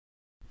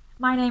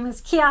My name is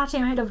Kia,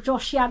 I'm head of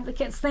Joshi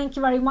Advocates. Thank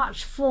you very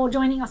much for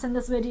joining us in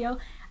this video.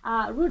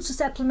 Routes to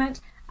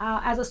settlement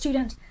as a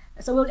student.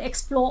 So we'll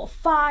explore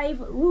 5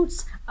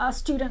 routes a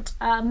student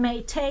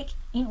may take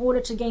in order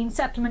to gain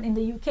settlement in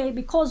the UK,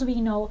 because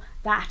we know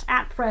that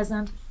at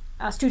present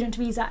a student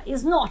visa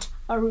is not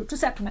a route to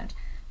settlement.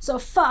 So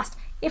first,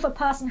 if a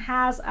person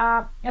has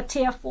a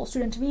tier 4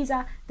 student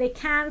visa, they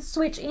can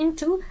switch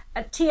into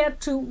a tier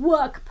 2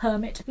 work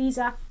permit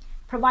visa,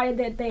 provided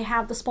that they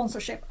have the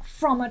sponsorship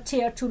from a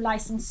tier 2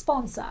 licensed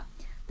sponsor.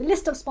 The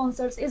list of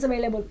sponsors is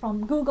available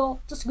from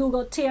Google. Just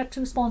Google tier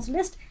 2 sponsor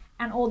list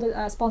and all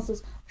the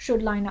sponsors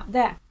should line up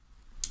there.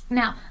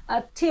 Now,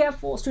 a tier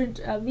 4 student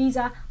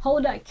visa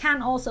holder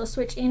can also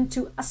switch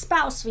into a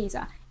spouse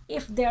visa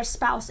if their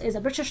spouse is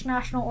a British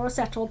national or a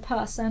settled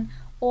person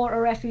or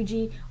a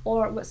refugee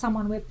or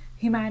someone with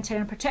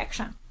humanitarian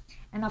protection.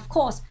 And of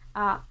course,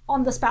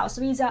 on the spouse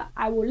visa,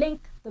 I will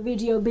link the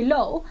video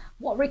below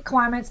what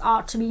requirements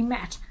are to be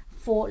met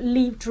for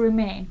leave to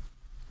remain.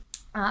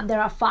 There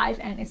are 5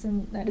 and it's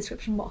in the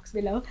description box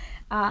below.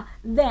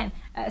 Then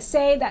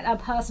say that a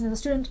person is a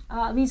student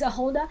visa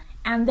holder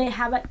and they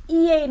have an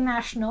EA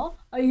national,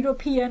 a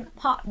European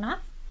partner.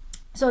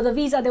 So the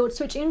visa they would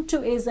switch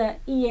into is a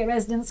EA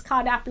residence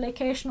card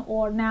application,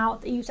 or now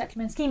the EU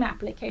settlement scheme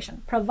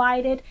application,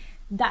 provided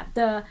that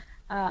the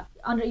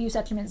under EU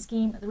settlement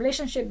scheme the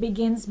relationship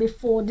begins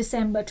before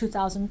December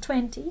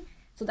 2020.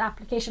 So the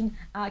application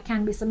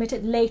can be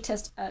submitted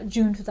latest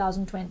June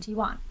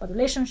 2021, but the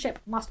relationship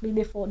must be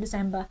before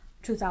December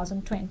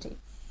 2020.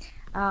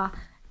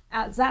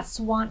 That's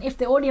one. If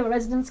they already have a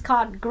residence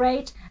card,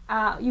 great.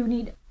 You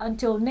need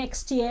until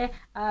next year,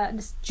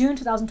 June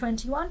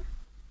 2021,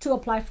 to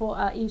apply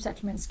for EU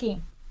settlement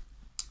scheme.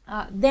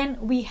 Then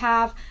we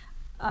have,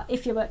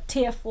 if you have a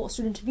tier 4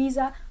 student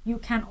visa, you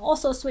can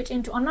also switch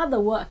into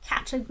another work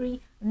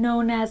category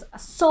known as a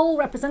sole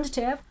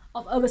representative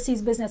of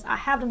overseas business. I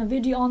have done a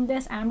video on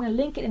this and I'm going to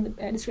link it in the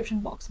description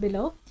box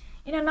below.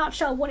 In a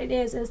nutshell, what it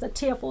is the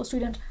tier 4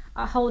 student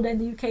holder in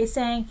the UK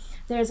saying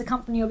there is a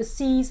company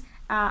overseas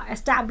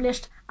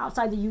established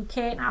outside the UK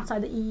and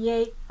outside the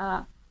EEA,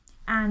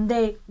 and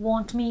they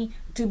want me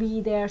to be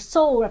their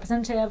sole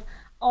representative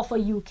of a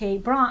UK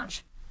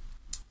branch.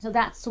 So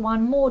that's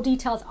one. More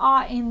details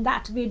are in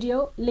that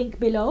video, link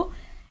below.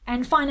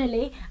 And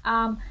finally,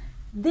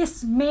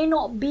 this may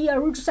not be a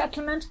route to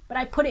settlement, but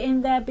I put it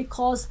in there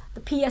because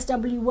the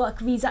PSW work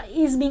visa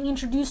is being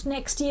introduced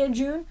next year,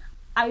 June.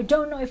 I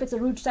don't know if it's a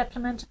route to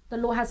settlement. The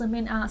law hasn't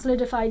been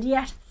solidified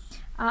yet,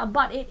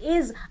 but it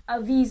is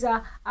a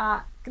visa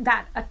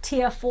that a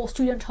tier 4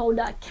 student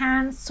holder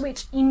can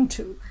switch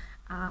into.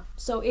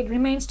 So it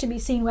remains to be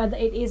seen whether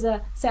it is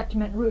a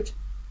settlement route.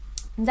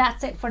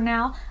 That's it for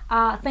now.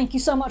 Thank you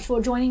so much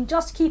for joining.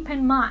 Just keep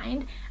in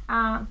mind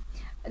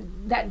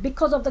that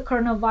because of the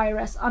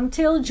coronavirus,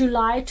 until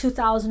July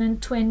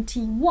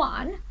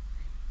 2021,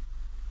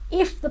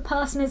 if the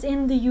person is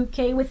in the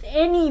UK with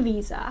any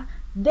visa,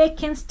 they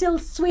can still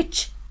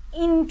switch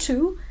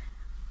into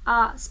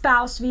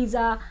spouse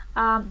visa,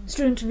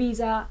 student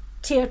visa,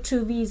 tier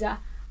 2 visa,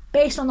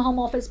 based on the Home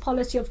Office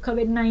policy of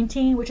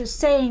COVID-19, which is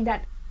saying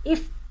that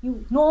if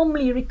you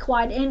normally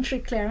required entry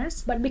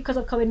clearance, but because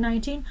of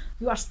COVID-19,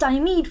 you are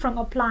stymied from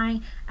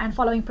applying and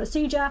following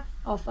procedure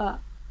of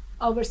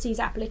overseas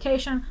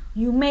application,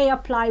 you may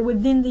apply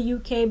within the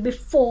UK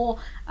before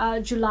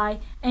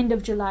end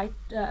of July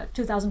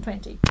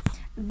 2020.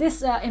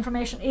 This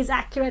information is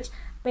accurate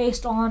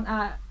based on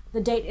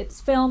the date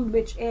it's filmed,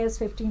 which is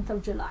 15th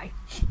of July.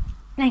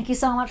 Thank you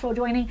so much for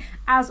joining.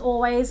 As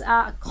always,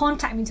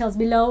 contact details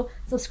below,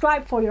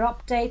 subscribe for your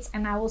updates,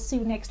 and I will see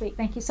you next week.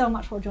 Thank you so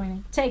much for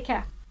joining. Take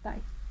care.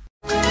 Bye.